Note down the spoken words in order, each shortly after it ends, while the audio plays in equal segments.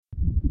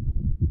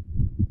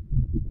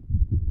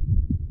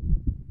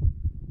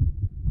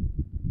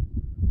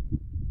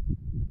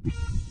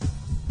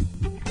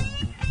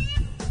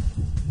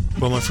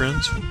Well, my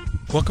friends,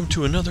 welcome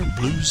to another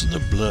Blues in the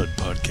Blood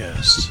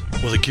podcast.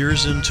 Well, the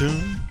gear's in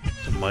tune,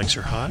 the mics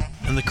are hot,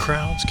 and the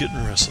crowd's getting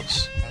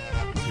restless.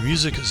 The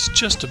music is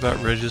just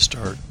about ready to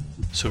start,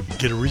 so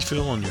get a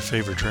refill on your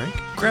favorite drink,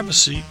 grab a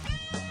seat,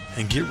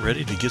 and get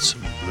ready to get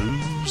some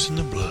Blues in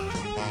the Blood.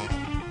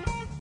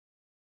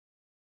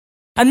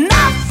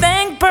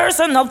 Nothing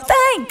personal,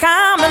 think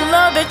I'm in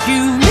love with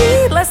you.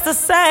 Needless to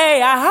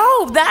say, I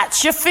hope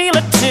that you feel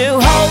it too.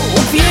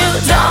 Hope you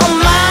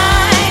don't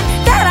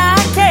mind that I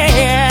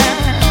care.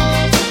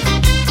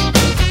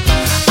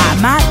 I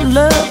might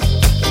look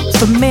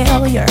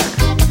familiar.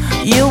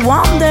 You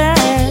wonder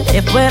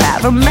if we'd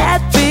ever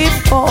met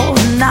before.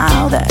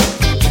 Now that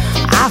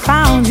I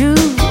found you,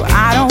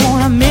 I don't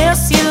wanna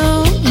miss you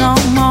no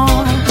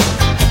more.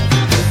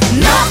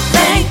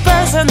 Nothing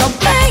personal,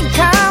 think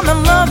I'm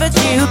in love with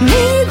you.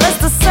 Needless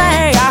to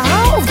say, I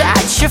hope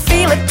that you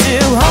feel it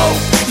too. Hope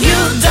you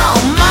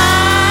don't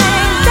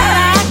mind that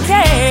I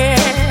care.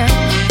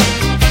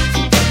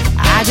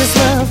 I just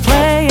love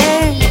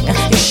playing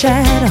your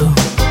shadow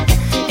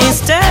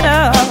instead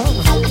of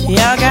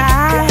your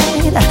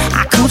guide.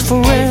 I could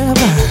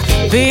forever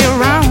be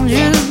around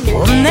you,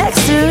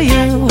 next to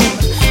you,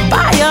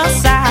 by your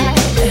side.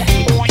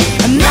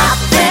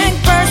 Nothing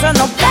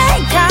personal,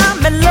 think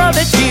I'm in love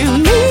with you.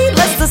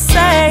 Needless to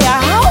say,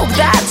 I hope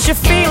that you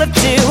feel it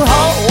too.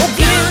 Hope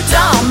you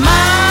don't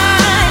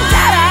mind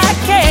that I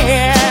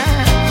care.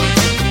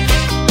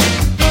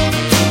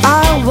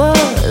 I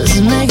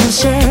was making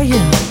sure you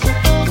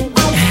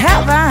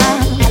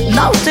haven't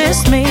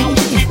noticed me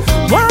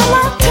while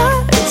I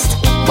touched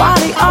while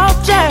the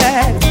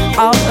object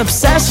of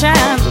obsession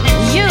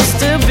used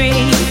to be.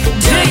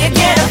 Do you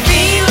get a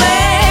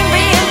feeling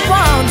being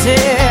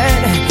wanted?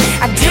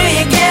 Do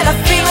you get a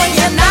feeling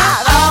you're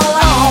not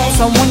alone?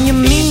 So when you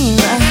mean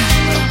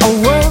a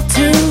world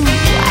to,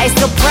 I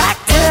still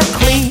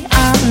practically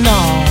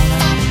unknown.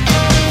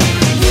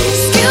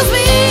 Excuse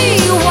me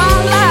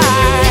while I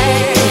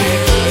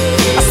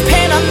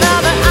spend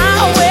another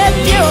hour with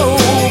you.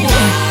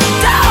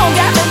 Don't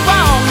get me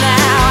wrong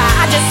now,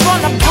 I just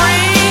wanna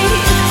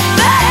breathe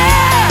the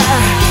air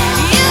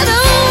you do.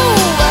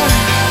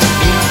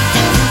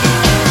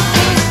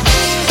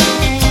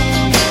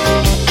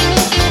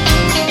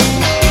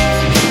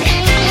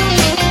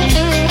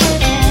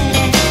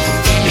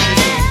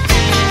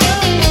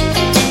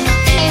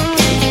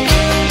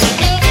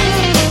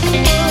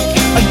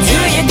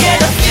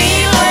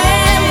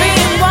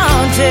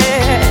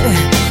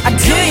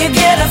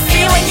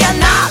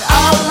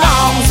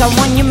 So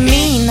when you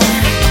mean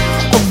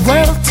a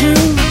world to,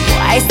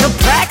 I still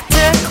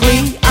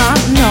practically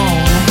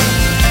unknown.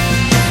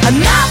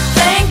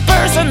 Nothing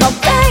personal,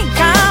 think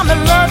I'm in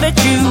love with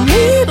you.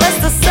 Needless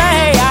to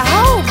say, I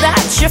hope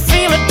that you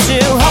feel it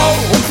too.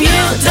 Hope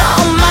you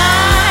don't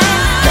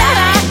mind that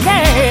I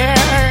care.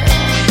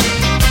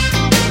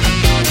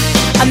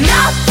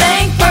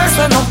 Nothing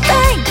personal,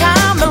 think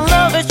I'm in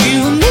love with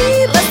you.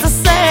 Needless to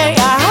say,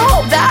 I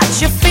hope that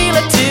you feel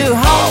it too.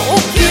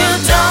 Hope you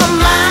don't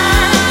mind.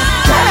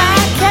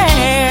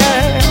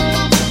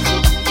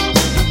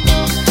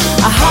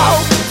 I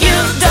hope you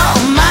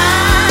don't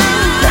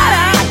mind that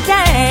I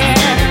care.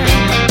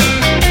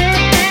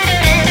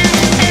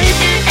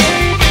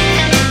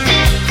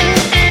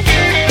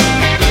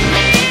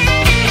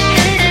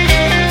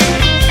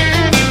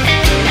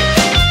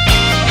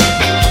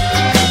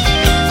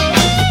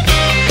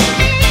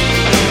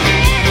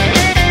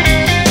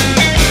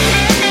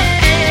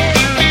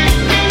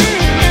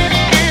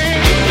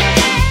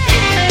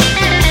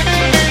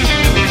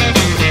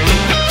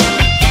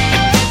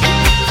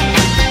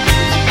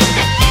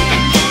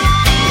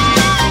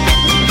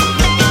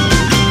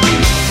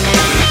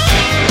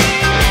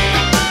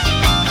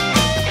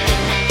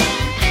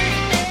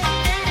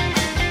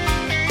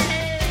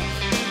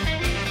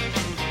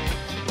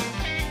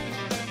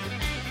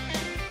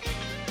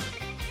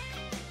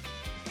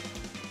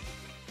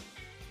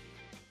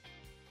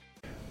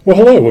 Well,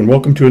 hello, and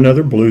welcome to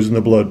another Blues in the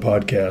Blood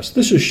podcast.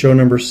 This is show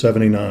number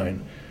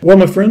 79. Well,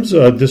 my friends,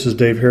 this is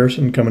Dave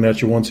Harrison coming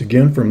at you once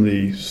again from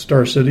the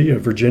Star City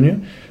of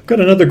Virginia. I've got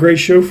another great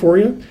show for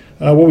you.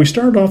 We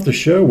started off the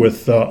show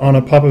with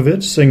Ana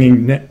Popovic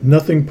singing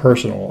Nothing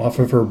Personal off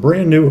of her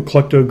brand new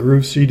Eclecto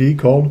Groove CD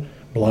called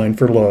Blind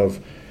for Love.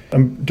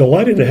 I'm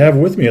delighted to have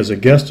with me as a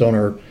guest on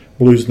our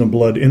Blues in the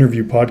Blood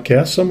interview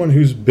podcast someone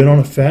who's been on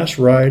a fast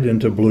ride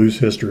into blues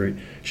history.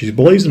 She's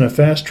blazing a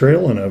fast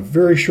trail in a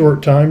very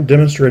short time,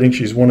 demonstrating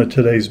she's one of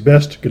today's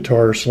best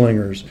guitar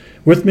slingers.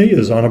 With me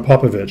is Ana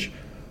Popovic.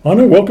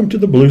 Ana, welcome to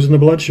the Blues in the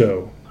Blood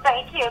show.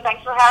 Thank you.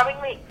 Thanks for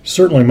having me.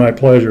 Certainly my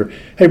pleasure.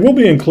 Hey, we'll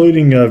be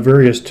including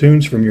various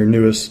tunes from your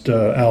newest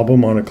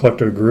album on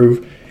Eclecto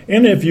Groove.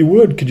 And if you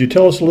would, could you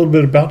tell us a little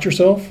bit about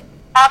yourself?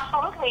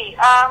 Absolutely.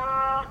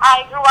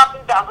 I grew up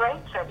in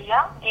Belgrade,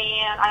 Serbia,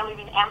 and I live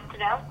in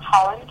Amsterdam,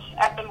 Holland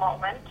at the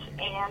moment.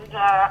 And,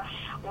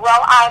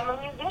 I'm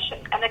a musician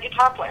and a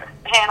guitar player.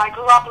 And I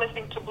grew up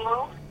listening to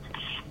blues.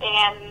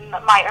 In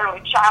my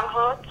early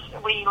childhood,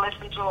 we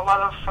listened to a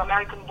lot of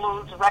American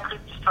blues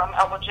records from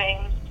Elbow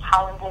James,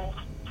 Howlin' Wolf,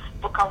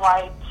 Booker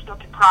White,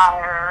 Snooky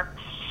Pryor,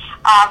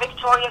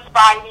 Victoria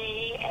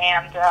Spivey,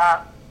 and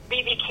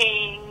B.B.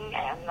 King,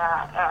 and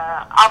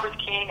Albert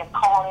King, and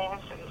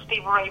Collins, and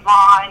Stevie Ray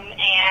Vaughan.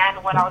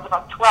 And when I was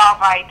about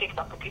 12, I picked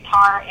up a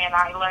guitar, and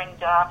I learned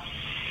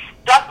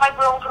That's My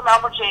Girl from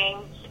Elmer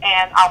James,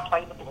 and I'll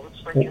Play the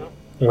Blues for You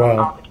from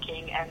Albert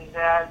King. And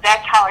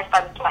that's how I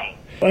started playing.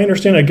 I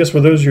understand, I guess,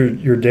 were those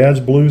your dad's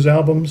blues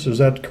albums? Is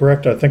that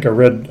correct? I think I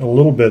read a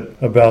little bit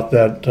about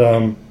that.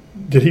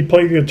 Did he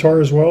play guitar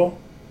as well?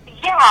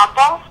 Yeah,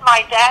 both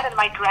my dad and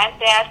my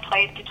granddad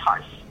played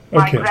guitars.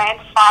 My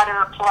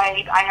grandfather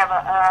played. I have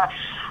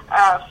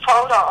a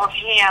photo of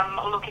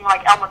him looking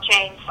like Elmer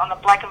James on a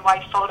black and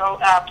white photo,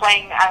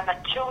 playing on a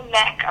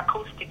two-neck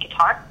acoustic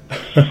guitar.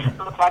 It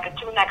looked like a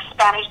two-neck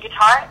Spanish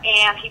guitar,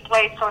 and he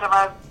played sort of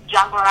a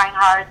Django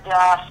Reinhardt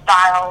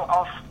style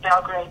of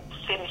Belgrade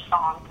city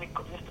song. We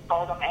used to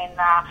call them.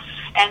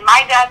 And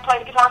my dad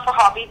played guitar for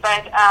hobby,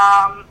 but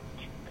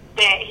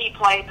he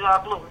played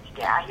blues.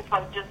 Yeah, he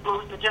played just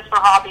blues, but just for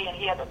hobby, and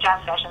he had the jam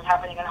sessions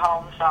happening at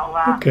home. So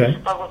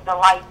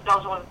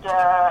those were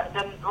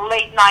the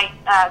late night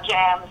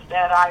jams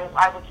that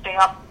I would stay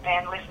up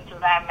and listen to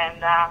them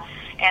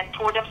and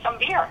pour them some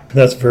beer.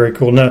 That's very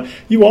cool. Now,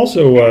 you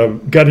also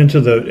got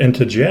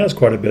into jazz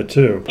quite a bit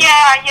too.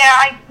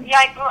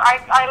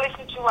 I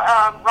listened to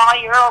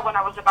Ronnie Earl when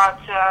I was about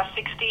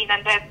 16,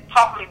 and that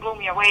totally blew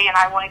me away, and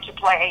I wanted to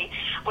play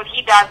what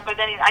he does, but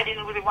then I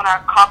didn't really want to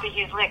copy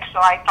his licks, so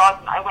I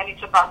thought when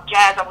it's about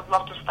jazz, I would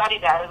love to study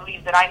that, at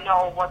least that I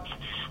know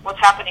what's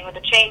happening with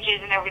the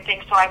changes and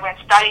everything, so I went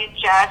studied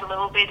jazz a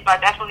little bit,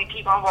 but definitely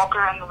T-Bone Walker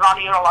and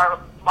Ronnie Earl are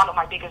one of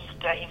my biggest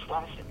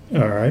influences.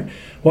 All right.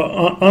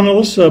 Well, Anna,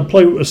 let's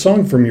play a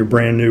song from your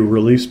brand new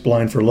release,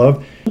 Blind for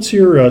Love. Let's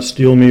hear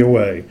Steal Me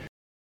Away.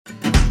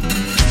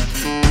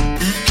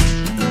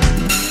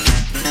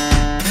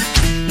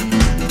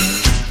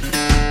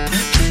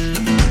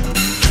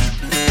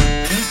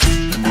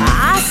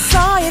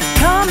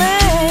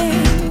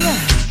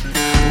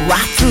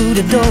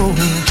 The door.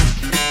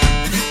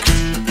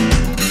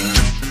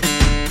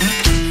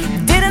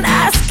 Didn't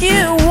ask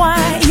you why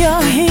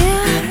you're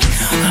here,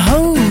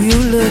 who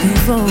you're looking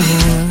for.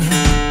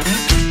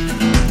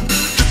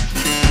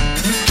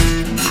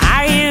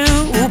 Are you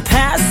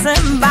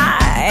passing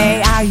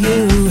by? Are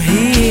you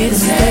here to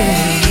stay?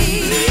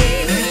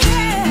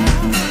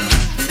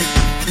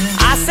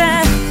 I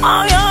said,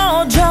 oh,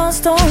 you're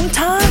just on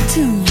time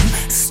to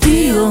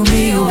steal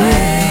me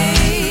away.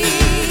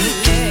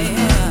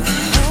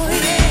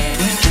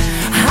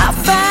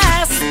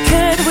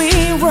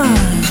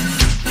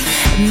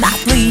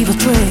 Not leave a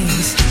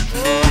trace.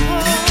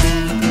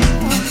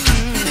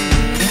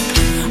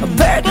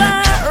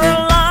 Burglar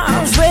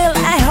alarms will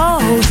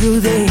echo through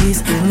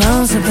these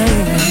lonesome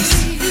days.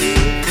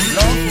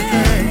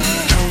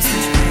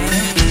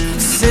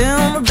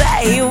 Soon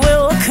they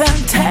will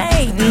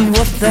contain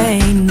what they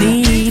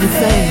need to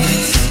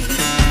face.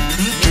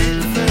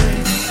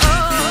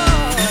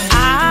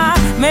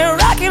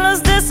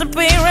 Miraculous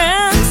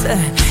disappearance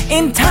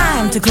in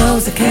time to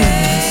close the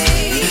case.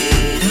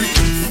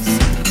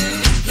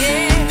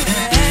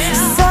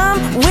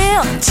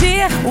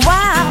 Cheer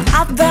while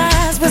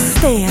others will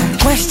stare.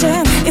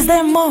 Question, is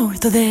there more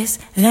to this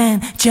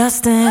than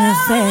just an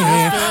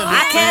affair?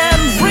 I can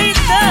read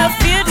the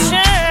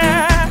future,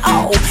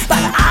 oh,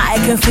 but I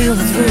can feel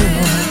the thrill.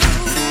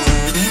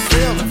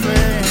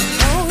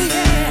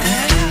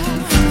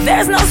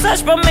 There's no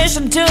such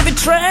permission to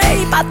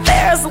betray, but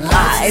there's a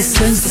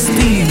license to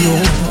steal.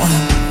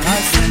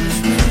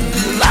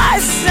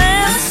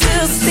 License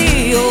to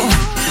steal.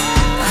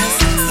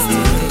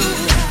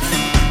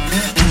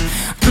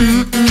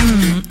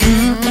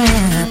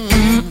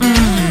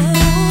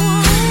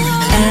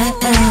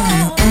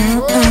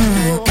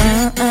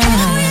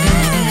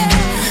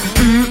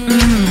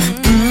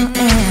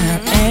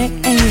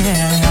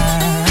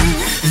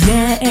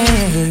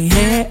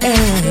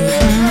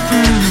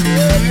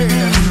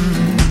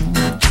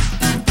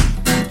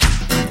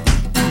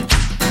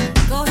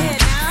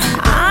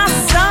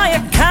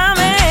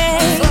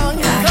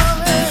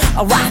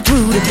 Right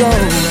through the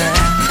door.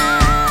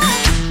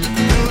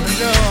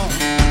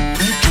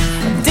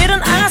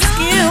 Didn't ask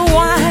you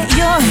why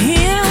you're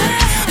here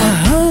or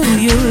who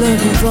you're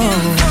looking for.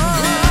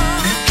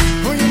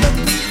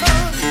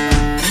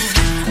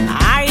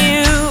 Are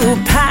you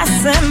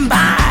passing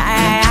by?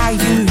 Are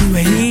you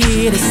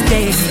here to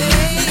stay?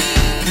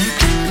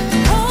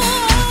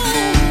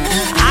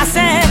 I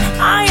said,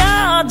 are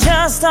you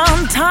just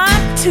on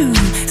time to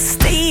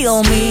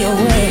steal me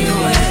away?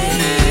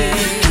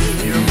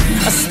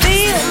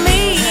 Steal me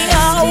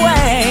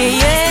away,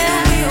 yeah.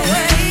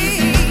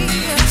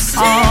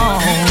 Oh,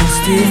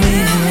 steal me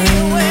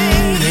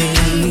away.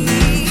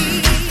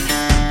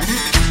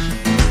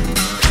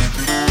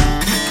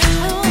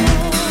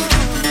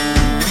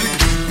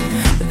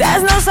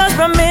 There's no such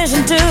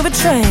permission to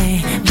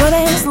betray, but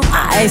there's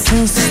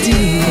license to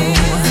steal.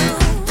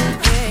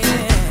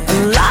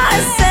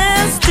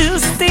 License to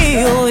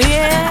steal,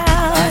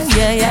 yeah,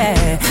 yeah,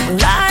 yeah.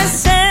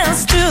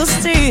 License to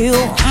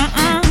steal.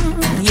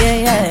 Yeah,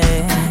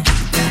 yeah.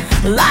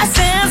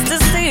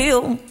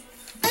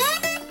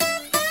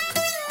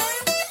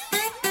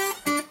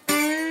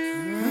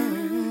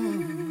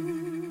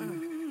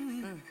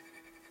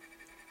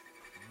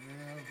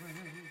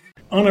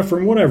 Ana,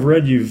 from what I've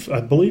read,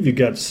 I believe you've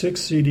got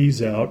 6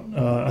 CDs out.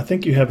 I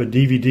think you have a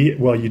DVD.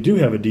 Well, you do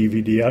have a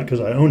DVD out because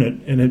I own it,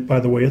 and by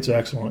the way, it's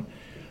excellent.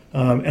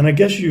 And I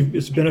guess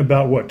it's been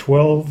about,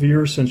 12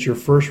 years since your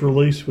first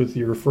release with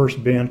your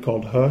first band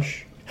called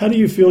Hush. How do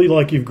you feel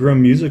like you've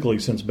grown musically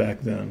since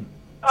back then?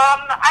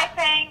 I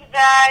think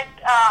that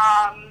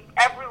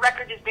every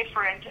record is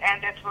different,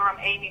 and that's what I'm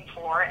aiming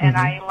for. And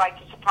I like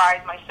to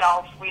surprise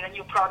myself with a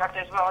new product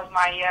as well as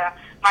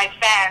my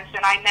fans,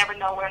 and I never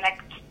know where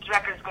next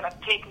record is going to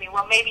take me.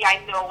 Well, maybe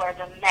I know where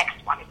the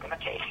next one is going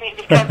to take me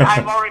because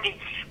I'm already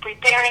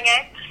preparing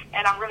it,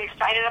 and I'm really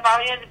excited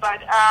about it.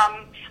 But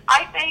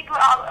I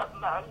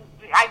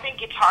think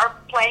guitar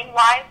playing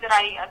wise that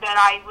I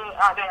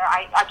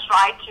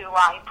try to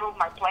improve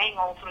my playing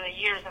all through the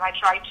years, and I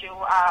try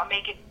to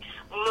make it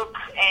look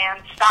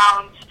and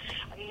sound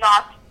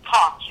not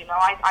pop.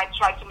 I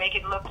try to make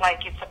it look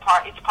like it's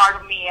part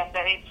of me, and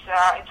that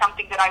it's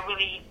something that I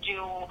really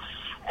do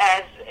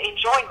as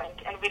enjoyment,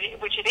 and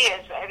which it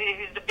is.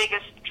 It is the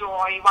biggest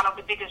joy, one of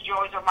the biggest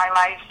joys of my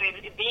life,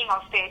 being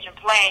on stage and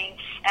playing.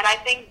 And I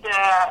think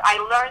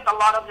I learned a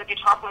lot of the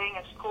guitar playing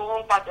at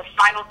school, but the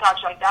final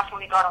touch I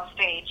definitely got on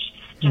stage.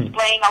 Just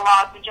playing a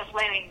lot and just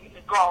letting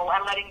it go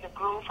and letting the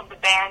groove from the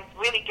band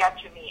really get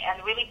to me,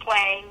 and really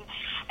playing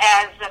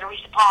as a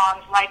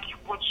response, like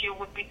what you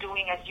would be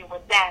doing as you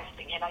were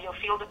dancing. You'll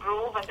feel the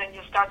groove, and then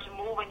you start to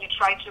move, and you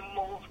try to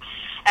move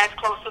as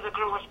close to the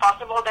groove as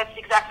possible. That's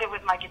exactly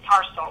with my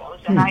guitar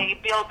solos, and I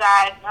build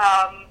that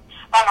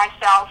by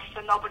myself,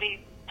 and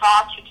nobody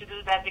taught you to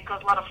do that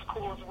because a lot of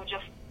schools would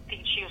just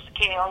teach you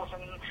scales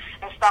and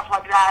stuff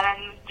like that,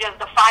 and just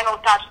the final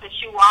touch that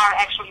you are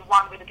actually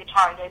one with the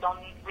guitar. They don't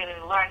really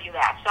learn you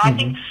that. So I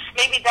think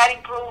maybe that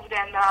improved,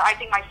 and I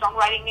think my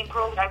songwriting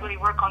improved. I really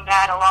work on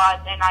that a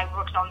lot, and I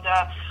worked on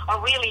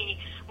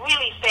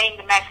really saying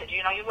the message.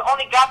 You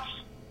only got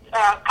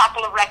a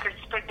couple of records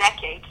per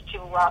decade to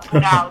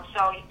put out.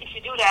 So if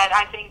you do that,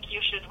 I think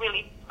you should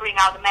really bring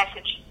out the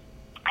message,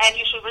 and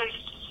you should really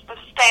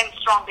stand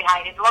strong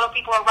behind it. A lot of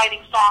people are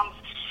writing songs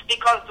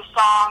because the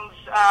songs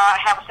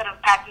have a certain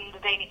pattern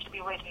that they need to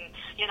be written.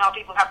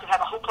 People have to have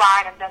a hook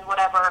line, and then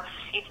whatever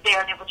is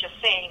there, they would just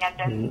sing, and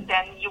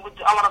then you would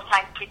a lot of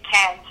times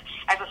pretend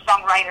as a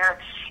songwriter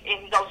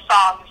in those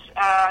songs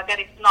that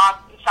it's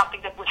not something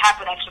that would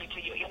happen actually to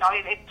you.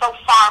 It's so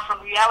far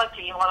from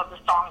reality in a lot of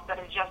the songs that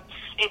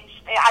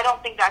I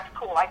don't think that's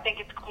cool. I think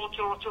it's cool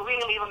to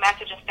really leave a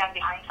message and stand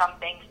behind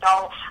something.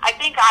 So I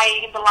think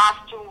in the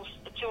last two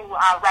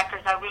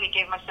records, I really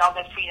gave myself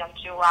that freedom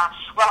to,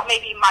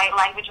 maybe my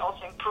language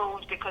also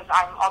improved because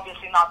I'm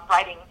obviously not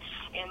writing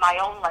in my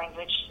own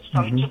language,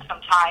 so it took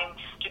some time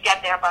to get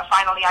there, but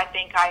finally I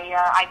think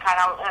I kind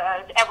of,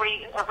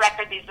 every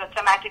record is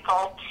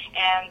thematical,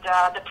 and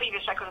the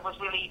previous record was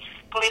really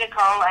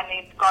political, and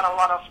it got a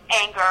lot of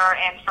anger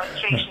and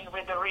frustration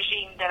with the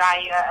regime that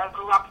I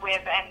grew up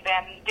with, and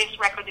then this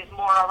record is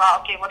more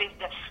about, okay, what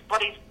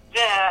is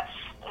the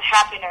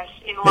happiness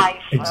in life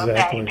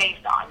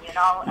based on,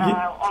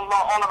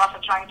 all of us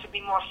are trying to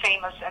be more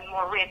famous and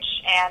more rich,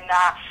 and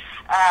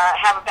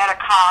have a better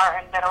car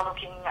and better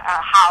looking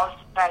house,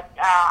 but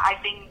I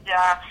think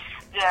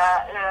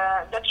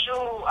the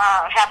true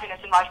happiness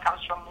in life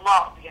comes from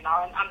love, and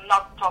I'm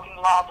not talking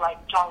love like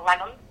John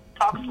Lennon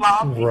talks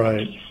love,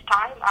 right. Peace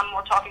time. I'm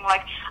more talking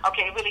like,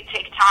 okay, really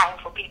take time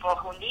for people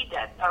who need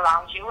that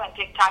around you, and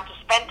take time to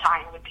spend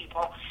time with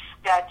people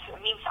that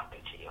mean something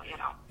to you,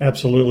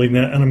 Absolutely,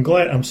 and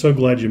I'm so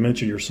glad you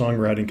mentioned your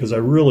songwriting, because I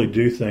really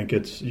do think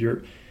it's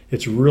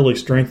really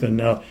strengthened.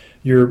 Now,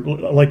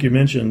 like you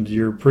mentioned,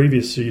 your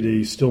previous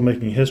CD, Still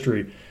Making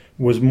History,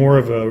 was more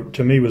of a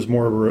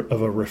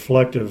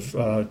reflective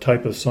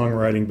type of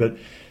songwriting. But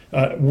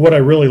what I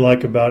really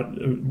like about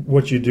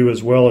what you do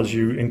as well is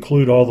you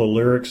include all the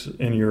lyrics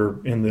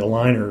in the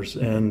liners,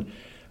 and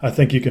I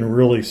think you can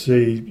really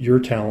see your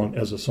talent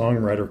as a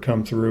songwriter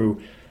come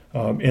through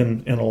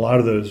in a lot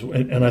of those.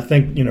 And I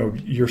think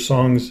your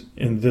songs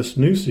in this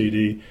new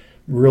CD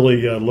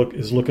really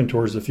is looking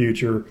towards the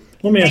future.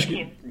 Let me ask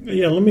you.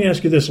 Yeah, let me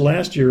ask you this.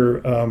 Last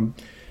year,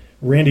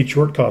 Randy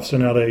Chortkoff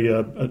sent out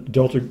a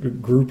Delta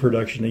Groove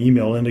production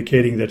email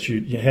indicating that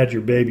you had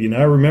your baby, and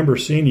I remember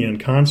seeing you in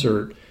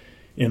concert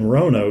in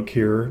Roanoke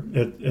here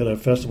at a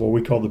festival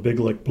we call the Big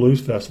Lick Blues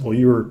Festival.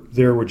 You were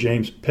there with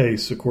James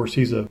Pace. Of course,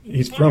 he's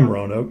from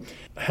Roanoke.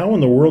 How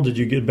in the world did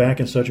you get back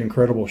in such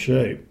incredible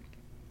shape?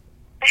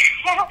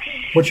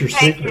 What's your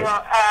secret?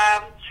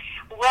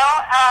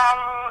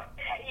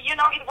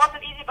 It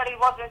wasn't easy, but it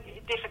wasn't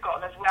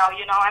difficult as well.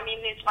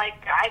 It's like,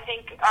 I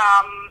think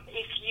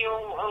if you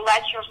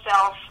let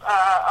yourself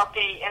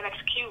an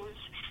excuse,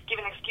 give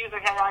an excuse,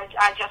 again,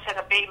 I just had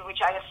a baby, which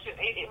I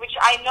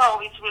know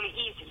it's really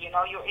easy.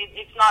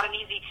 It's not an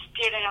easy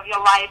period of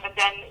your life, and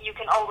then you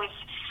can always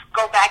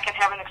go back and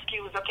have an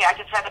excuse. Okay, I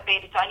just had a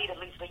baby, so I need at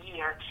least a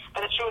year.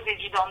 But the truth is,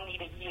 you don't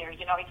need a year.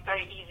 It's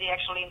very easy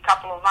actually in a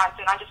couple of months.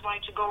 And I just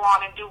wanted to go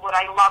on and do what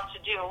I love to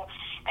do.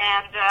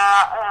 And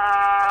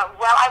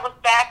I was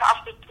back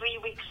after 3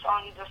 weeks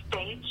on the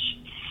stage,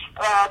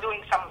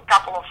 doing some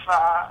couple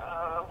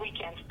of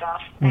weekend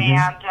stuff.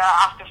 And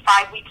after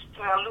 5 weeks,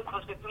 Luuk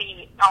was with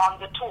me on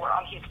the tour,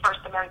 on his first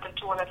American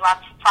tour that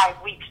lasted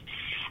 5 weeks.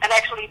 And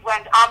actually it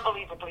went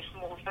unbelievably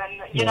smooth.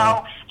 And, you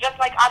know, just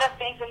like other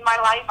things in my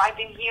life, I've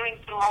been hearing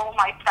through all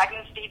my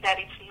pregnancy that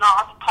it's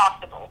not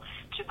possible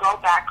to go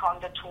back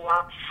on the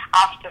tour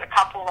after a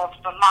couple of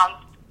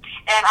months.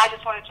 And I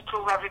just wanted to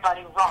prove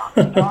everybody wrong.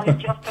 You know, it's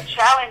just a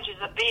challenge is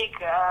a big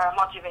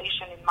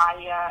motivation in my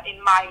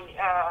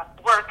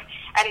work,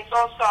 and it's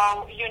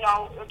also, you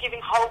know,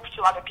 giving hope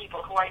to other people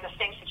who are in the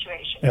same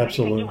situation.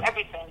 Absolutely. You can do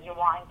everything you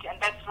want, and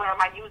that's where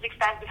my music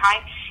stands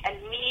behind, and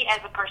me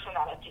as a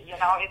personality. You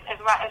know, as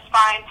far as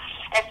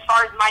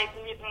my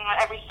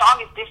every song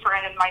is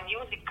different, and my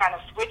music kind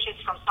of switches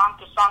from song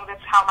to song.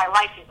 That's how my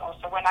life is.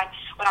 Also, when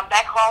I'm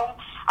back home,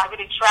 I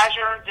really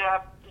treasure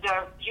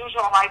the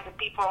usual life that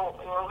people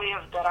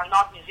live that are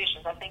not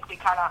musicians. I think we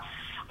kind of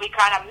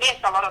miss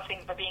a lot of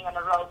things by being on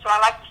the road. So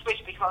I like to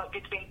switch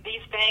between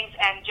these things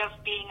and just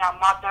being a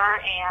mother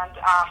and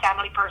a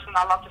family person.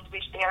 I love to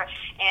switch there,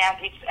 and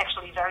it's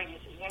actually very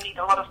easy. You need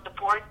a lot of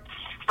support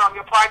from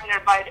your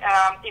partner, but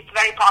it's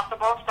very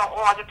possible. So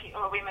all other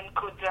women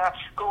could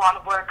go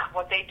on work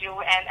what they do,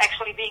 and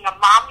actually being a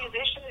mom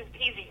musician is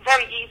easy,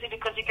 very easy,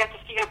 because you get to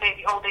see your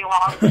baby all day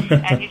long,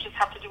 and you just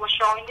have to do a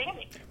show in the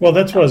evening. Well,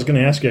 that's what I was going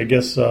to ask you. I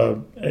guess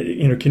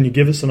you know, can you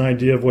give us an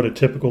idea of what a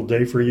typical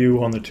day for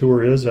you on the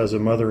tour is as a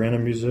mother and a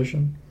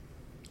musician?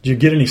 Do you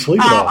get any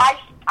sleep at all? I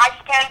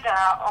spend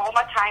all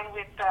my time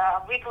with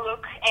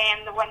Luuk,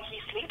 and when he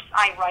sleeps,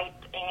 I write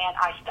and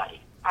I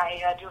study.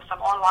 I do some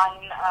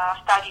online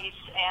studies,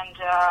 and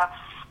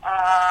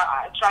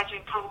I try to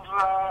improve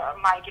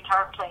my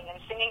guitar playing and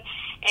singing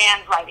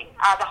and writing.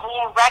 The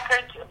whole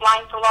record,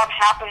 Blind to Love,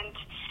 happened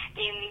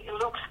in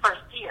Luuk's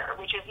first year,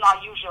 which is not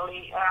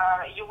usually,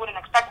 you wouldn't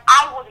expect.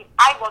 I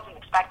wasn't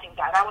expecting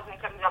that. I wasn't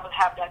expecting I would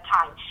have that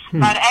time.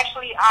 But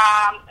actually,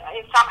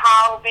 it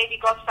somehow maybe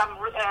got some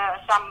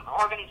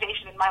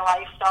organization in my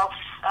life. So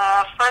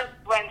first,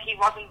 when he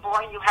wasn't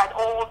born,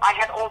 I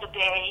had all the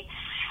day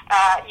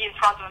in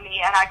front of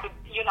me, and I could,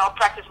 you know,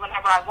 practice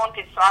whenever I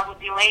wanted, so I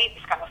would delay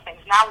these kind of things.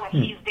 Now when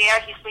he's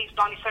there, he sleeps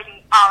only certain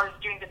hours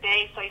during the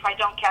day, so if I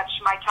don't catch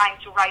my time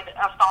to write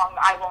a song,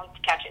 I won't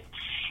catch it.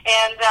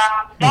 And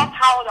that's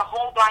how the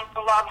whole Blind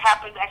to Love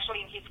happened,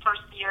 actually, in his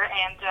first year,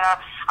 and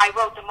I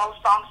wrote the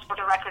most songs for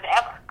the record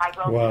ever. I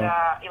wrote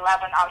 11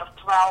 out of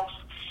 12,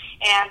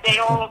 and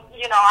they all,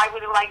 you know, I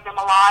really like them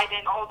a lot,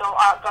 and although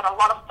I've got a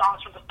lot of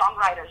songs from the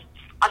songwriters,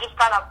 I just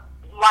kind of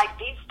like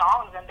these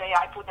songs, and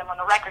I put them on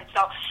the record.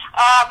 So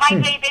my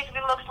day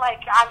basically looks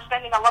like I'm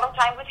spending a lot of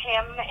time with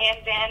him, and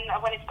then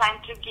when it's time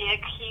to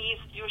gig,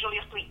 he's usually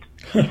asleep.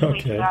 He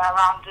sleeps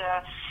around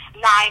 9,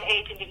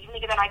 8 in the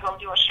evening, and then I go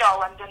do a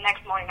show, and the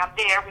next morning I'm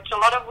there, which a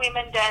lot of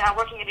women that are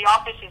working in the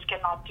offices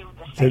cannot do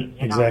the same.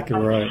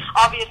 Exactly right.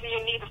 Obviously,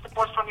 you need the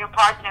support from your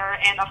partner,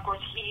 and of course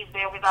he's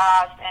there with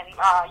us, and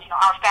you know,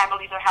 our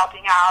families are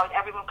helping out.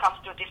 Everyone comes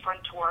to a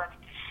different tour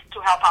to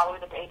help out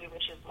with the baby,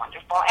 which is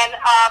wonderful. And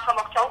from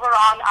October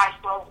on, I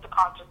slow the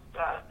concert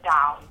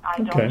down.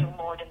 I don't do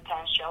more than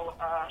 10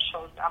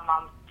 shows a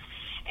month.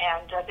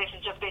 And this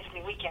is just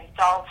basically weekend.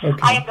 So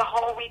I am the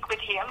whole week with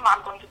him.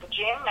 I'm going to the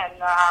gym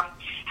and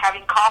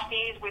having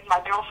coffees with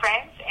my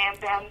girlfriends. And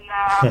then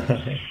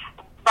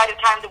by the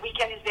time the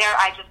weekend is there,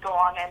 I just go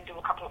on and do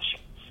a couple of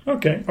shows.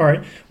 Okay, all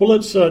right. Well,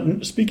 let's,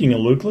 speaking of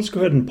Luuk, let's go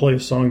ahead and play a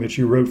song that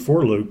you wrote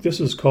for Luuk. This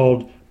is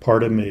called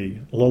Part of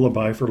Me,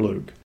 Lullaby for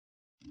Luuk.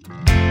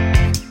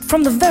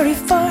 From the very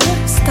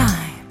first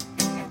time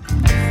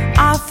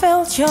I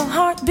felt your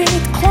heartbeat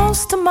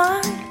close to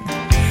mine,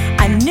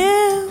 I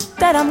knew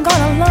that I'm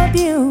gonna love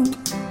you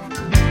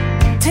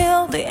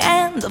till the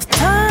end of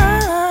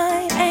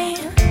time.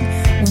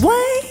 And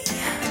way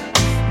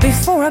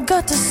before I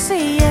got to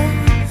see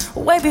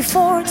you, way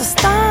before the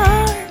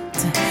start,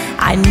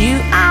 I knew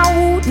I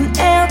wouldn't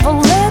ever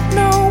let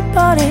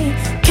nobody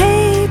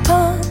keep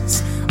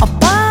us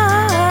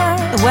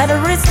apart. Whether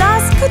it's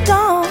dusk or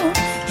dawn,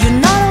 you're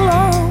not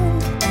alone.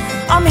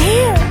 I'm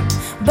here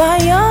by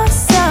your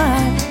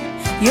side.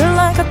 You're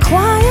like a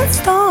quiet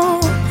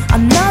storm,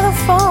 another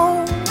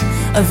form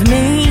of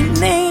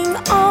meaning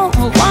of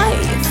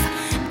life.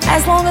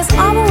 As long as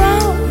I'm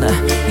around,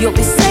 you'll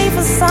be safe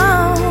and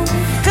sound.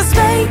 'Cause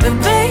baby,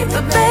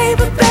 baby,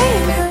 baby,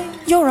 baby,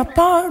 you're a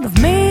part of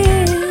me.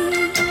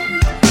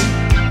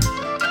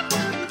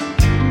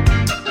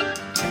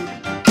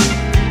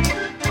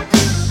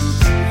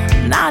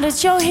 Now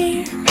that you're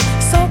here,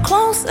 so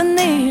close and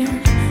near,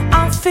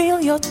 I feel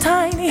your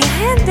tiny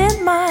hand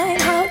in mine.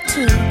 How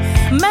to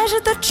measure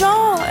the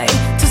joy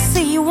to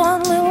see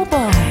one little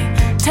boy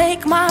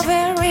take my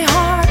very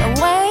heart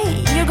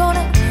away. You're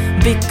gonna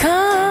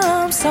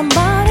become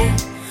somebody,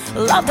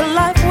 love the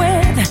life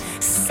with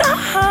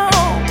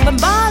soul and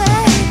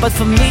body. But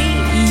for me,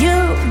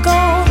 you're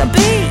gonna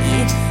be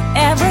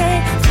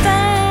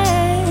everything.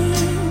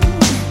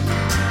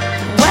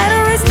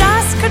 Whether it's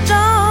dusk or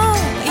dawn,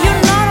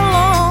 you're not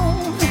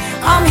alone.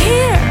 I'm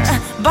here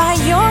by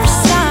your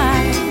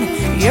side.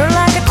 You're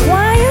like a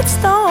quiet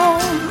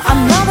storm,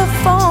 another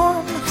form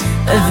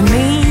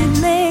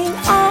meaning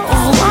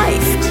of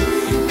life.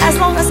 As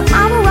long as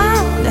I'm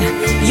around,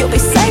 you'll be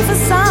safe and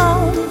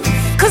sound.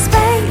 'Cause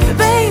baby,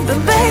 baby,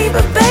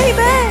 baby,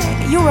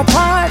 baby, you're a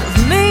part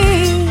of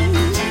me.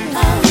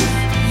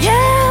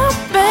 Yeah,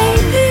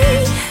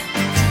 baby,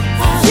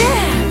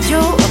 yeah,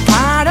 you're a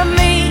part of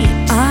me.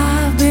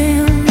 I've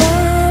been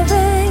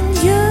loving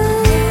you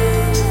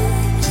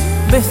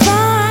before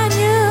I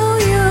knew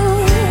you,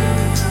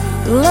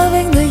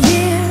 loving the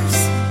years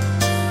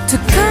to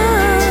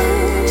come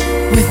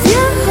with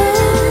you.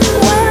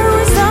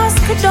 Where is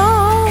dusk or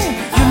dawn,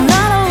 you're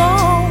not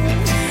alone.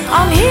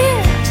 I'm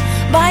here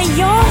by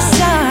your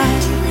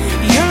side.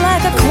 You're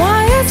like a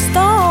quiet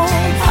storm,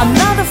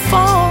 another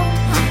form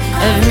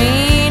of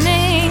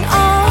meaning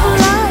of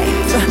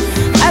life.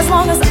 As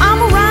long as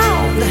I'm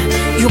around,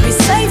 you'll be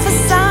safe and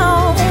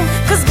sound.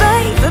 'Cause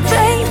baby,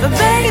 baby,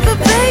 baby,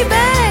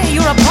 baby,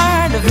 you're a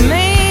part of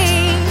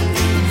me.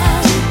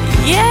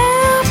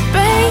 Yeah,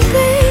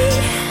 baby.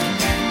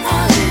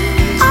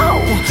 Oh,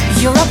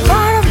 you're a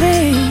part of me.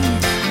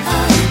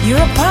 You're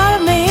a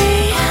part of me.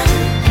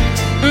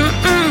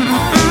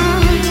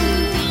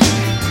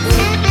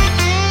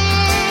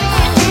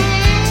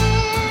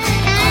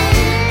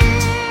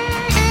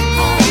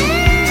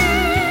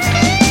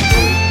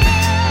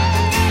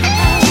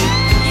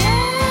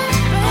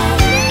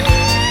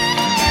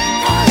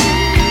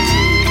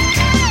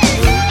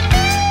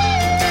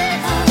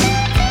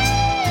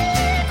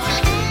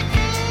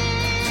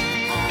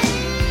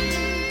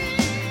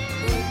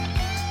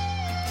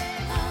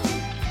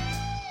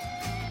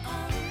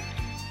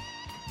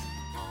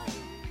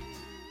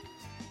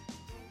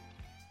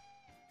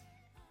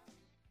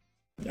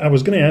 I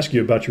was going to ask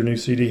you about your new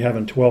CD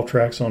having 12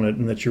 tracks on it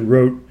and that you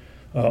wrote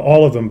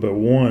all of them but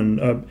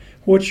one.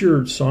 What's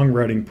your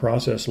songwriting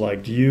process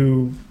like? Do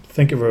you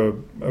think of a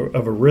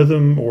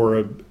rhythm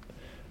or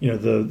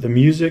the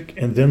music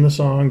and then the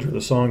songs, or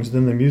the songs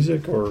then the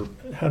music, or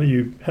how do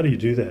you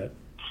do that?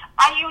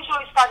 I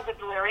usually start with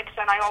the lyrics,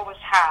 and I always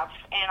have.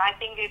 And I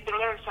think if the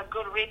lyrics are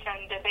good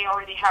written, that they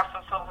already have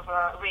some sort of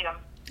a rhythm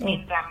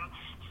in them.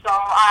 So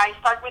I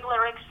start with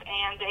lyrics,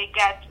 and they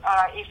get,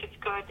 if it's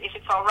good, if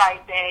it's all right,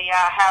 they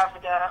have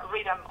the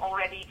rhythm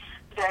already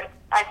that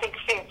I think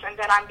fits, and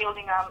then I'm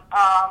building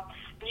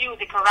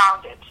music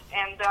around it.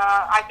 And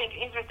I think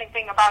the interesting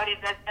thing about it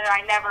is that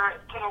I never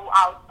throw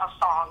out a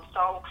song.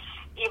 So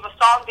if a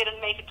song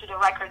didn't make it to the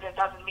record, that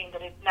doesn't mean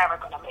that it's never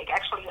going to make.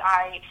 Actually,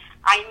 I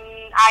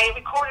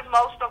recorded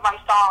most of my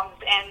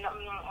songs, and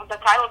the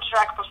title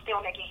track for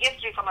Still Making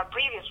History from a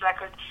previous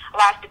record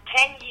lasted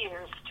 10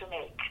 years to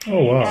make.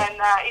 Oh, wow. And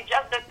it's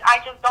just that I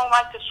just don't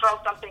like to throw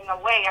something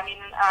away. I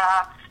mean,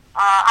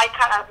 I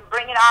kind of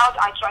bring it out,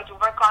 I try to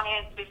work on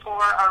it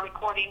before a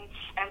recording,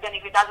 and then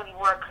if it doesn't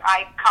work,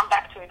 I come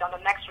back to it on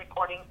the next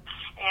recording.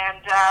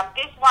 And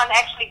this one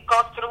actually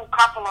got through a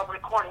couple of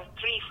recordings,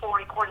 3-4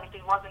 recordings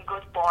it wasn't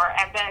good for,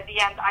 and then at the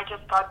end I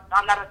just got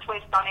another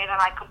twist on it,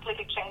 and I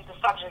completely changed the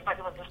subject, but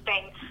it was the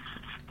same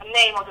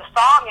name of the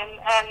song,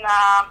 and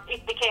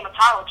it became a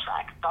title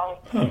track. So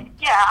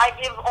yeah, I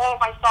give all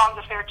my songs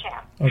a fair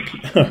chance.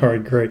 Okay. All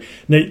right, great.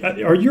 Now,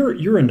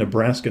 you're in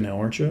Nebraska now,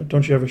 aren't you?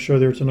 Don't you have a show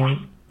there tonight?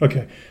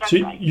 Okay, that's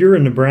so right. You're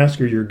in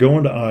Nebraska, you're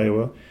going to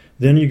Iowa,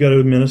 then you go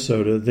to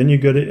Minnesota, then you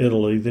go to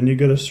Italy, then you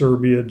go to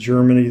Serbia,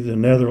 Germany, the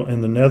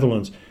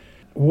Netherlands.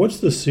 What's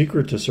the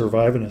secret to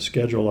surviving a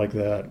schedule like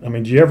that? I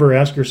mean, do you ever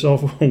ask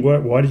yourself,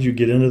 why did you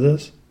get into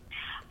this?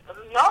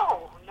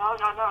 No.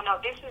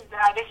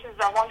 This is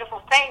a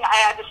wonderful thing.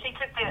 The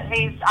secret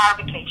is our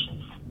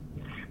vacations.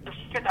 The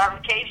secret are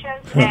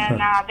vacations,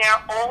 and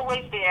they're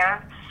always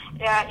there.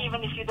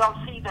 Even if you don't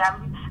see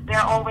them,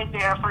 they're always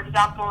there. For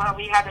example,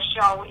 we had a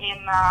show in,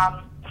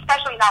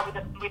 especially now with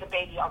the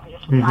baby,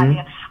 obviously.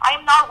 Mm-hmm.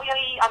 I'm not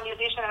really a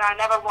musician, and I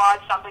never was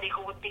somebody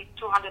who would be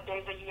 200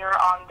 days a year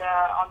on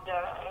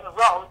the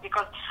road,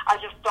 because I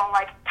just don't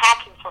like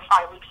packing for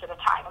 5 weeks at a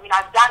time. I mean,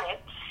 I've done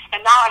it,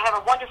 and now I have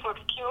a wonderful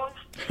excuse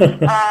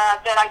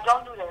that I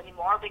don't do that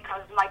anymore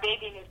because my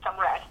baby needs some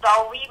rest.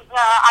 So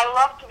I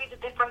love to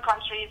visit different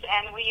countries,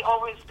 and we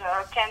always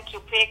tend to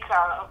pick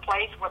a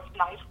place what's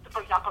nice.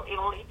 For example,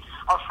 Italy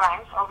or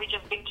France, or we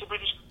just been to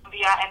British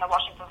Columbia and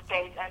Washington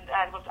State, and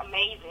it was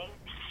amazing.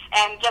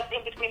 And just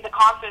in between the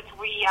concerts,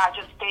 we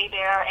just stay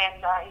there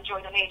and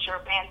enjoy the nature.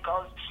 Band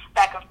goes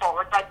back and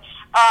forward, but.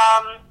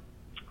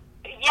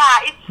 Yeah,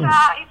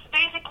 it's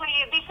basically,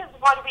 this is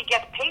what we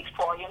get paid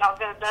for, you know,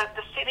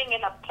 the sitting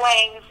in the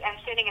planes and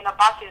sitting in the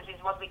buses is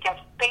what we get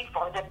paid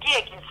for. The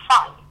gig is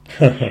fun.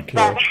 Okay.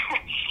 But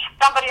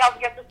somebody else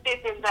gets to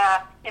sit in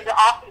the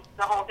office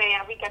the whole day,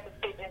 and we get to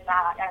sit in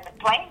the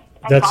planes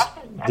and buses,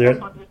 and that's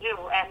what we do.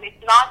 And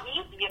it's not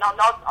easy, you know,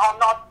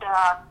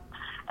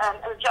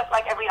 just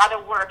like every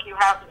other work, you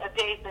have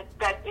days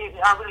that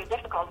are really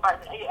difficult, but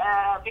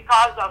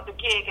because of the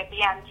gig, at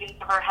the end, you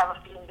never have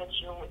a feeling that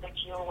you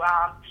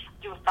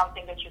do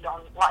something that you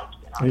don't like.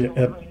 You know, you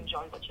really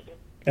enjoy what you do.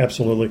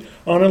 Absolutely.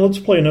 Ana, let's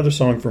play another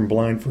song from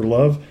Blind for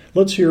Love.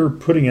 Let's hear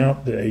Putting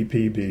Out the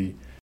APB.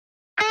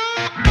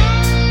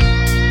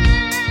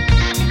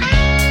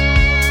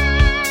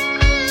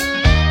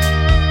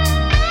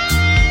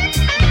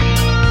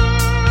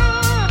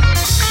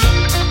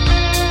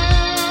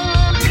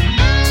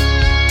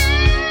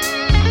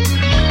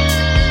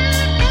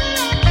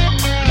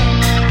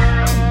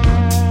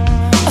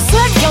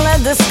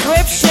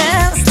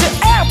 descriptions to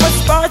airport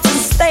sports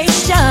and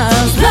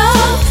stations.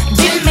 Love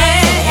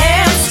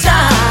demands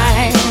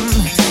time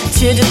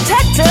to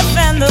detective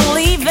and the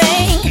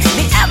leaving.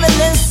 The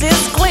evidence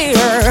is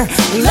clear.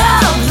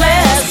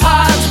 Loveless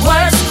hearts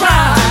worst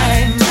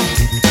crime.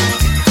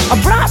 A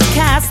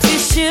broadcast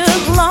issue,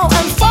 law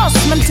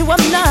enforcement to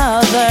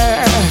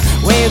another.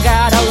 We've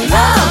got a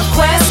love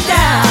quest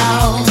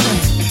down.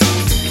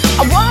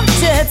 A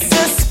wanted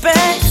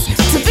suspect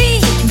to be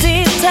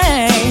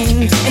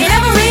detained in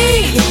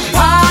every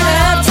part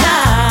of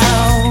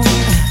town.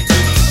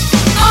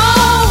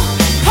 All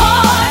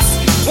ports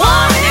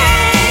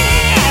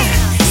warning.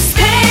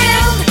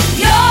 Spend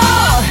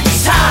your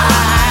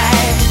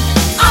time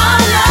on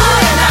love.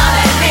 Putting out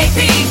an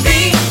APB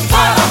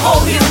for the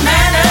whole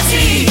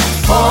humanity,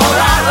 for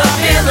our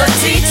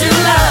ability to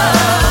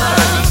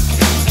love.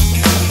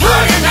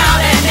 Putting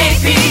out an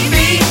APB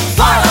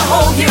for the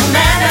whole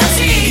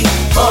humanity,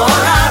 for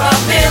our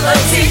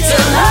ability to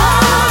love.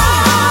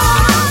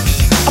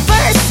 A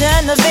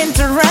person of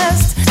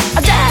interest, a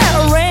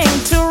daring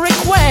to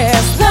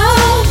request.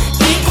 Love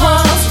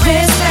equals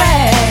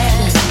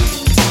respect.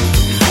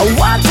 I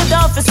wanted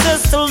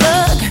officers to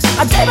look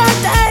a day by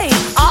day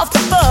off the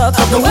book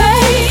of the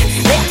way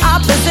the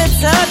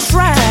opposites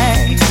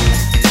attract.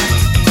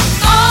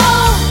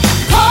 All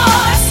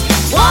ports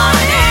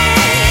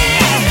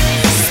warning.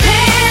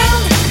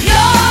 Spend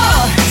your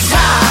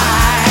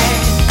time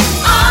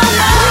on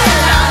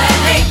love.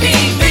 An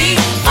APB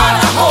for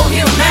the whole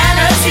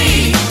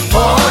humanity,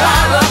 for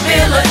our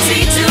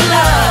ability to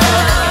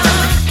love.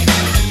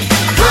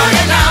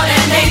 Putting out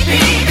an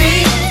APB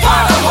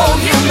for the whole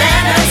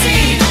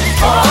humanity,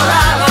 for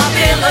our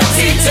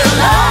ability to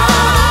love.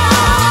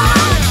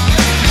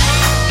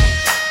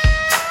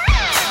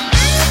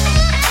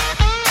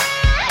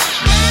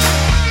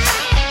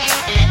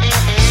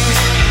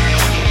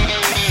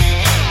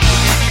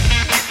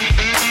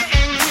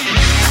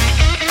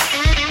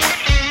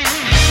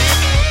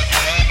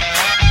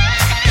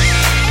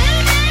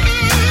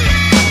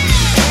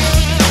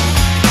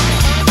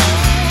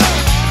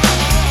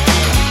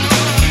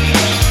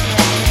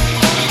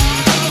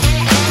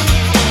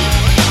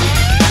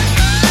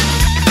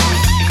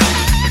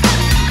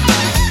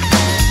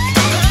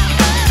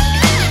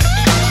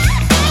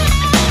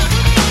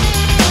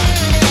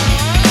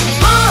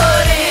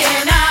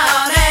 Putting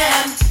out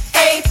an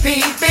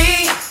APB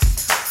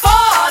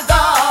for the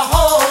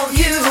whole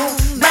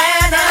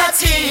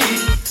humanity,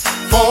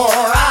 for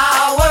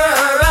our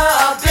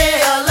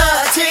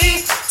ability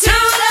to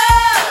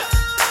love,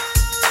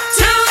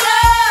 to love.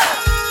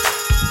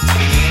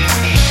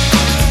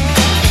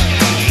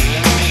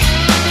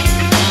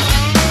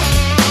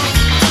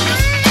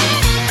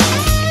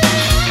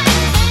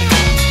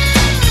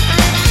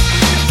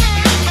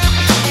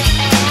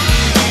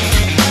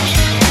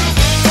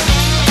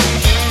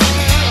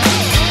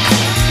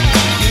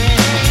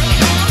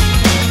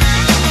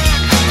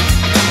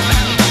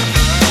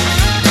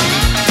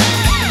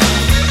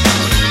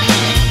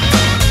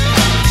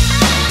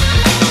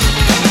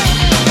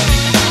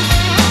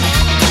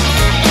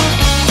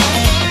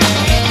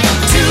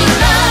 To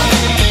love,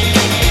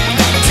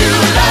 to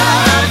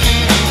love,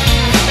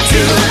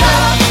 to love,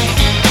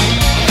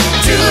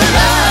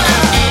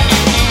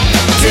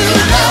 to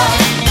love,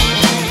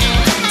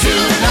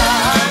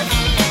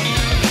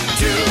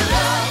 to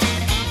love,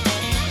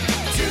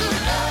 to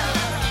love,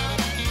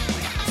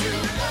 to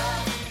love,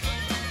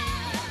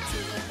 to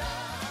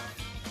love.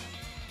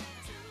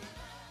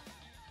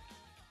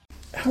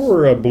 How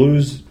are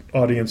blues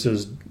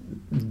audiences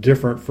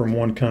different from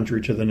one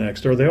country to the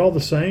next? Are they all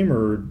the same,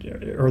 or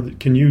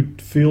can you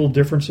feel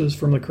differences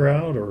from the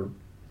crowd? Or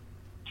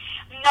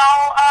No,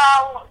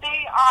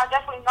 they are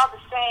definitely not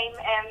the same,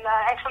 and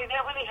actually they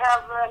really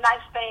have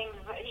nice things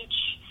each,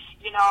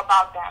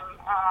 about them.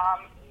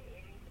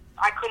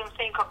 I couldn't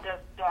think of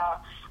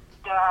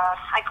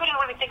I couldn't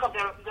really think of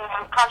the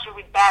country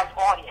with bad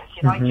audience.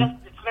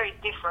 It's very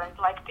different.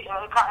 Like the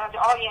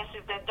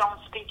audiences that don't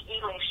speak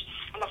English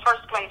in the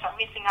first place are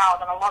missing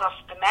out on a lot of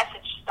the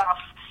message stuff.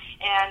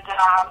 And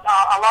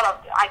a lot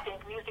of, I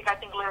think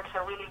lyrics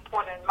are really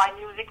important in my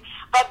music.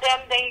 But then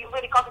they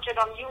really concentrate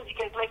on music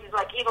in places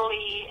like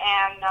Italy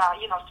and,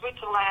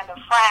 Switzerland and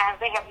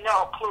France. They have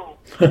no clue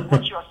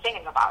what you're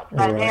singing about.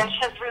 But they're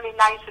just really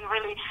nice and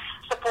really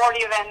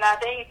supportive, and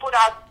they put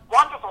out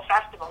wonderful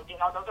festivals.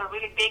 Those are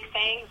really big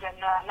things and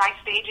nice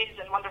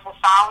stages and wonderful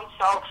sounds.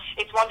 So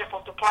it's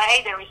wonderful to play.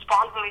 They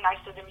respond really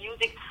nice to the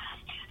music.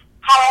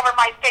 However,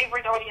 my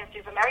favorite audience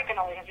is American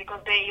audience, because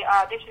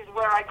this is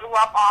where I grew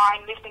up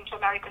on, listening to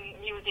American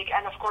music,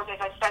 and of course, as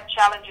I said,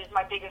 challenge is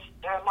my biggest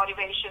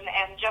motivation,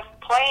 and just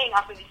playing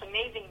after these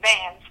amazing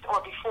bands,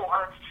 or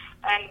before,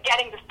 and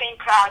getting the same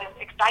crowd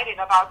excited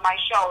about my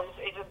show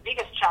is the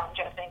biggest challenge,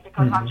 I think,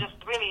 because I'm just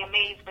really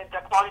amazed with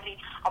the quality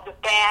of the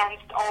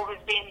bands always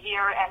being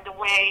here and the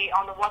way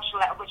on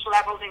which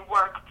level they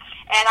work.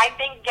 And I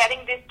think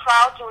getting this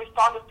crowd to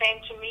respond the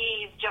same to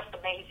me is just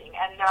amazing.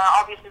 And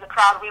obviously the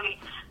crowd really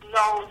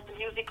knows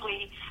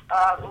musically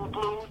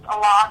blues a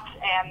lot,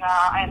 and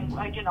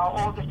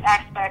all this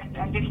aspects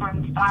and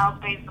different styles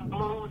based on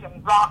blues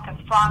and rock and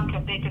funk,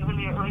 and they can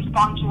really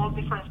respond to all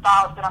different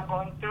styles that I'm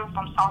going through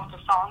from song to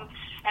song.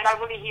 And I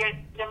really hear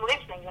them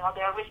listening.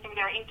 They're listening,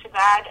 they're into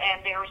that,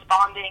 and they're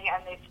responding,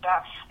 and it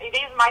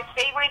is my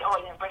favorite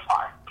audience by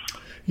far.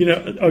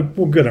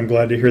 Well, good. I'm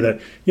glad to hear that.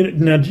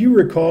 Now, do you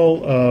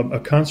recall a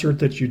concert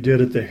that you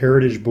did at the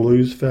Heritage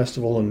Blues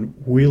Festival in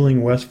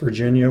Wheeling, West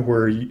Virginia,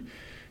 where you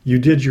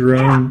did your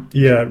own?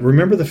 Yeah.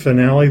 Remember the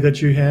finale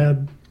that you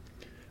had,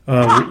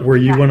 where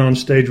you went on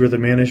stage with the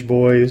Manish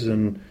Boys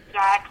and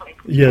exactly.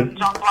 Yeah, and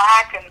John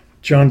Black and.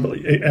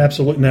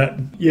 Absolutely not.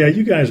 Yeah,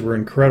 you guys were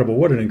incredible.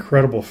 What an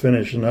incredible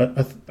finish! And I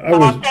was.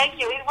 Thank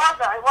you. It was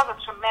a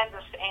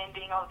tremendous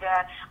ending of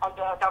that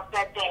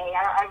day.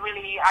 I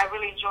really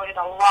enjoyed it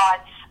a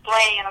lot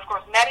playing, and of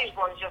course, Manish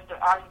Boys just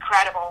are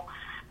incredible.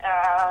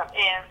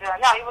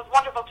 It was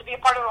wonderful to be a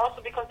part of it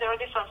also because there are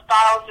different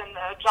styles, and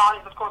John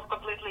is of course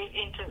completely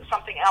into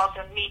something else,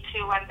 and me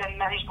too. And then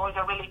Manish Boys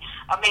are really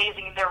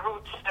amazing in their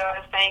roots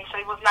thing. So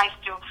it was nice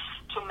to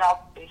melt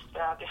these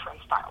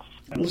different styles.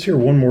 Let's hear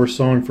one more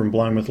song from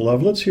Blind with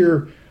Love. Let's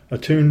hear a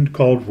tune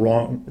called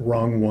Wrong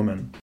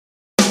Woman.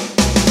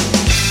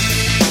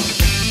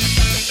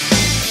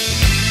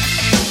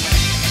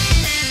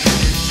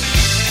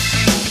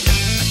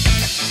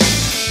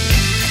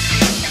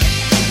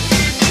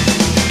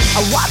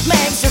 What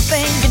makes you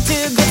think you're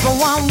too good for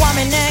one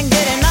woman and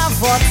good enough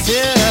for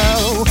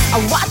two?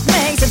 What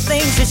makes you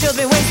think she should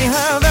be wasting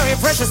her very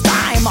precious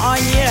time on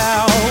you?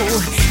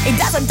 It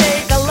doesn't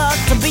take a lot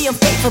to be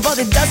unfaithful, but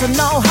it doesn't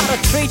know how to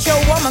treat your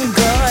woman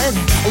good.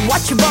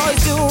 What you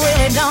boys do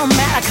really don't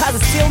matter, cause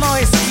it's still no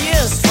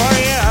excuse for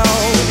you.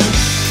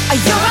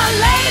 You're a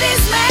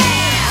ladies'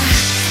 man.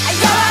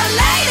 You're a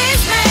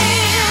ladies' man.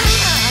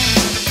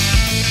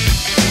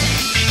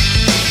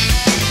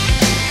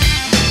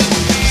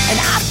 And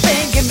I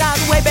think you got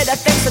way better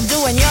things to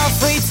do in your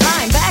free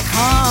time back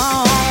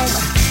home.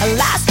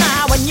 Last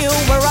night when you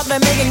were up there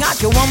making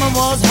out, your woman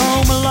was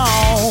home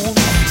alone.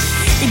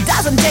 It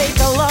doesn't take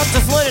a lot to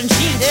flirt and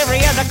cheat.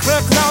 Every other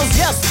crook knows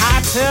just how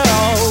to.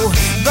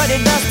 But it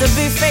does to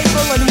be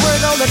faithful and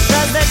worth all the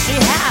trust that she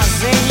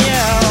has in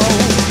you.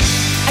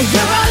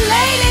 You're a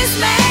ladies'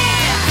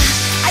 man.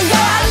 You're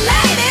a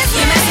ladies' man.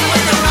 You're messing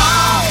with the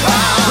wrong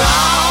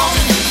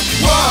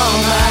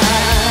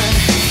woman.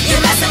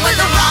 You're messing with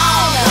the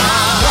wrong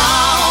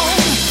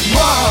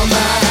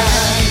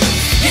woman.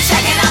 You're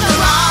checking out the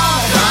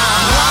wrong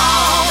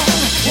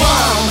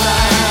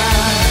woman.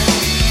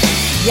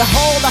 You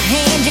hold her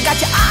hand, you got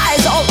your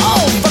eyes all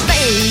over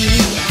me.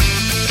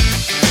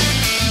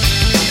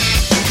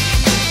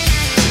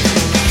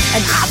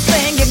 And I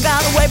think you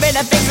got way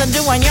better things to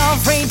do in your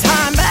free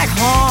time back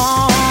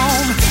home.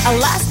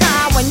 Last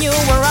night when you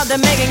were out there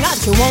making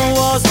out, your woman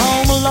was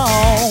home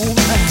alone.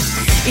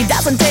 It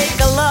doesn't take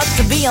a lot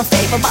to be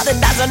unfaithful, but it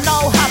doesn't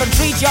know how to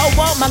treat your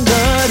woman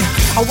good.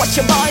 What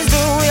your boys do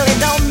really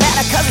don't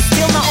matter, cause it's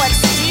still no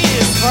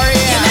excuse for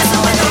you. You're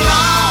messing with the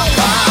wrong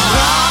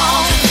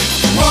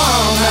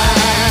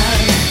woman.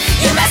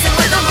 You're messing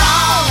with the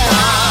wrong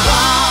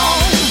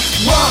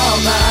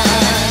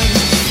woman.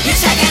 You're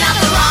checking out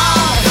the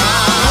wrong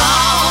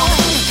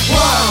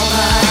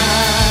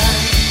woman.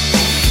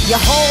 You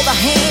hold her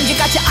hand, you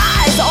got your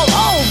eyes all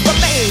over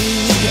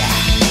me.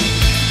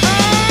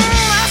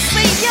 I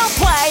see you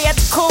play it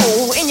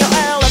cool in your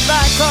early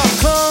back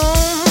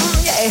cocoon.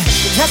 Yeah,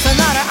 just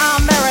another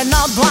unmarried,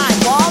 not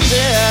blind, won't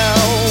do.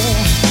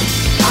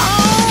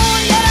 Oh,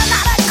 yet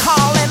another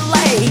call it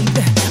late.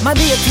 Might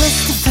be a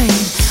twist of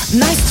fate.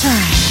 Nice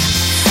try.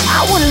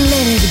 I wouldn't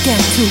let it get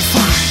too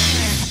far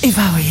if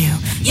I were you.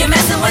 You're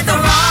messing with the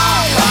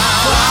wrong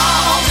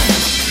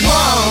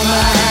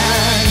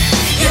woman.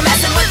 You're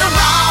messing with the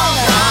wrong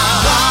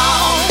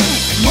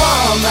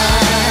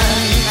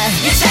woman.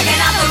 You're checking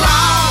out the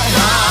wrong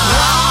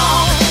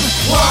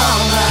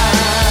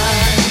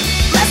woman.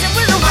 Messing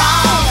with the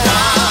wrong woman.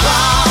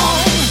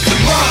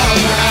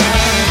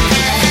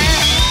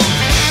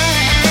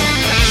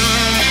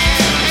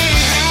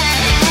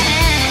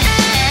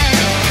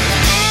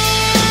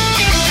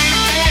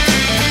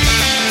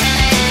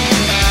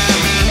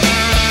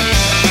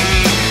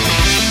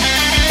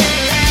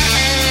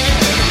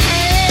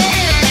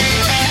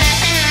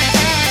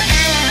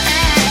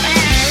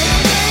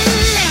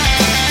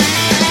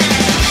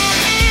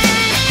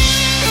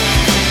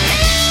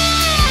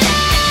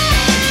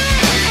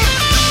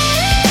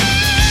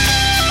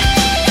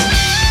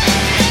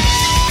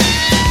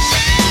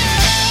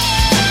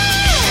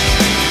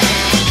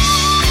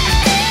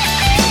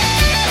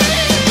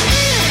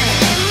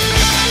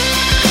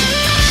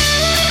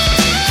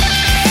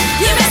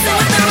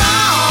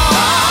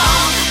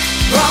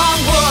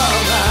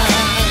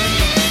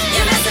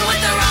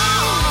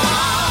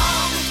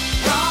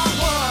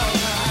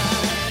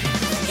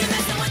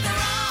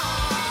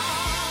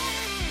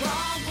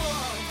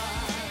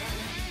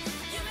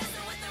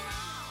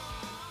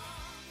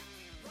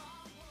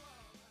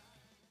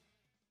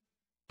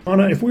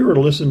 Ana, if we were to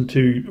listen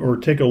to or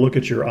take a look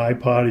at your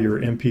iPod or your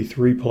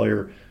MP3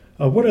 player,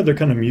 what other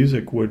kind of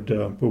music would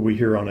we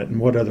hear on it, and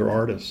what other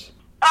artists?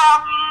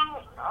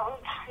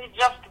 It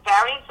just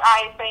varies.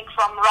 I think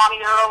from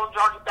Ronnie Earl,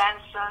 George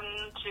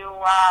Benson to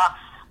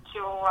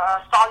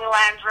Sonny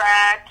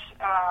Landreth,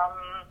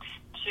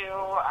 to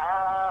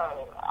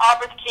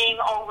Albert King.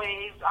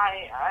 Always,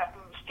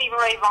 Stevie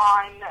Ray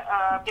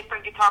Vaughan,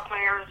 different guitar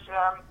players.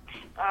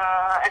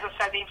 As I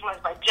said,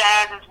 influenced by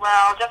jazz as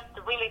well. Just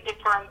really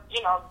different,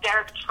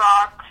 Derek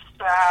Trucks.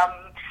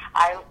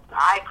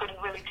 I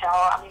couldn't really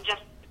tell. I mean,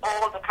 just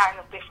all the kind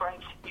of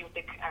different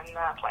music and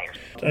players.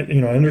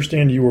 I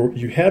understand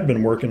you had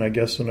been working, I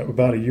guess,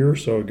 about a year or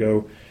so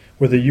ago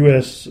with a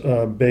U.S.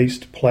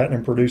 based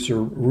platinum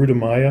producer, Ruta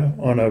Maya,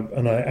 on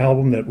an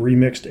album that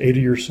remixed 8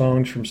 of your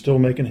songs from Still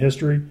Making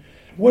History.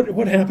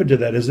 What happened to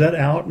that? Is that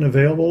out and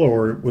available,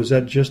 or was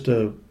that just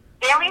a...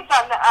 There is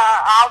an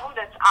album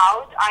that's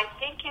out. I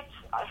think it's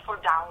for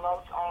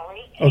downloads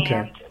only. Okay.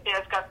 And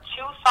there's got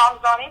 2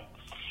 songs on it.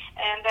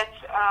 And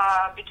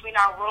that's Between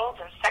Our Worlds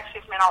and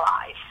Sexiest Man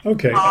Alive.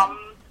 Okay.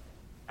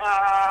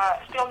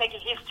 Still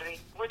Making History,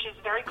 which is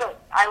very good.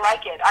 I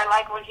like it. I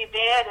like what he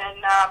did.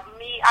 And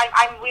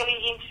I'm really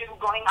into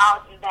going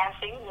out and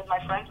dancing with my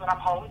friends when I'm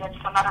home. That's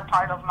another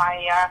part of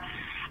my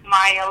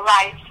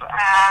life.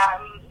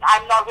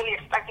 I'm not really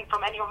expecting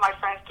from any of my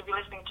friends to be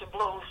listening to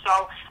blues,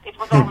 so it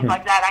was always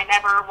like that. I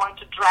never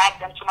wanted to drag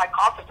them to my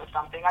concert or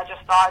something. I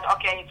just thought,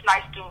 okay, it's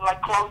nice to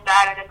close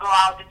that and then go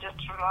out and just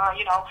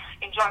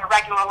enjoy a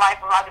regular life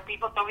with other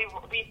people. So we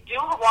do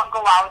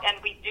go out and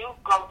we do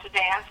go to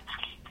dance,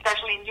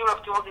 especially in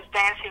Europe, to all these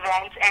dance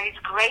events, and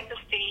it's great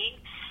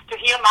to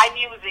hear my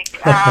music,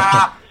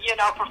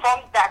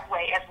 performed that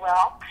way as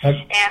well.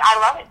 And I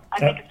love it. I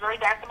think it's very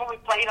danceable. We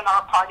play it in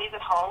our parties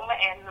at home,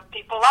 and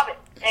people love it.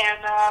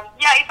 And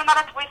it's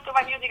another twist to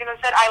my music. As I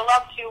said, I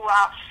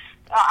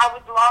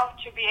would love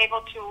to be able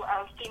to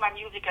see my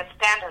music as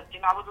standards.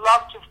 I would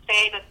love to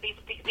say that these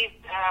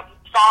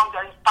songs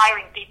are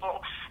inspiring people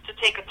to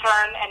take a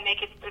turn and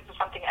make it into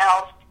something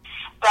else.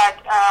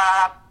 But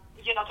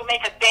to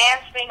make a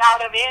dance thing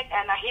out of it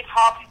and a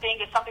hip-hop thing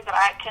is something that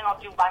I cannot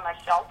do by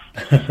myself.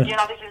 This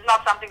is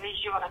not something that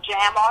you want to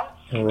jam on.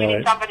 Right. You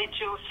need somebody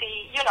to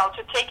see,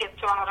 to take it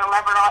to another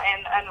level,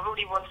 and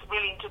Rudy was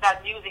really into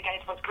that music,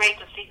 and it was great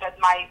to see that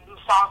my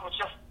song was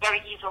just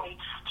very easily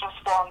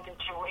transformed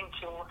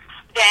into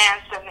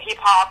dance and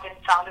hip-hop, and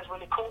it sounded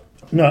really cool.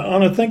 Now,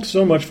 Ana, thanks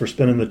so much for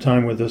spending the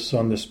time with us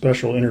on this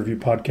special interview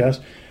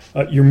podcast.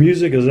 Your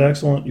music is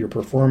excellent. Your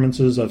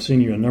performances, I've seen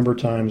you a number of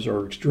times,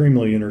 are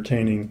extremely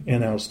entertaining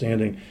and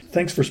outstanding.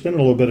 Thanks for spending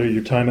a little bit of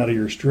your time out of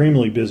your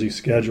extremely busy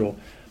schedule.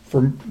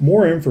 For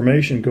more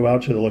information, go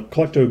out to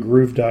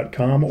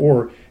eclectogroove.com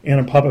or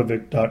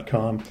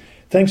anapopovic.com.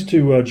 Thanks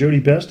to Jody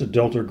Best at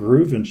Delta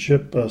Groove and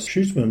Chip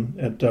Schutzman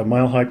at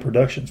Mile High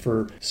Productions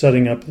for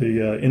setting up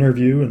the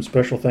interview. And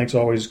special thanks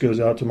always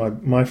goes out to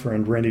my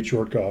friend Randy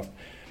Chortkoff.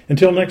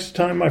 Until next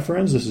time, my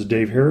friends, this is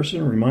Dave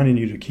Harrison reminding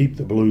you to keep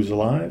the blues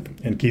alive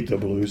and keep the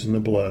blues in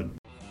the blood.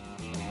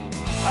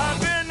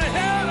 I've been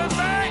held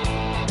back,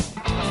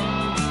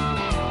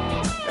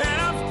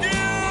 and I'm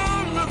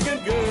still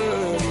looking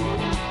good.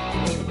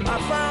 I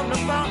found the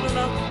fountain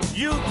of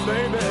youth,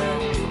 baby.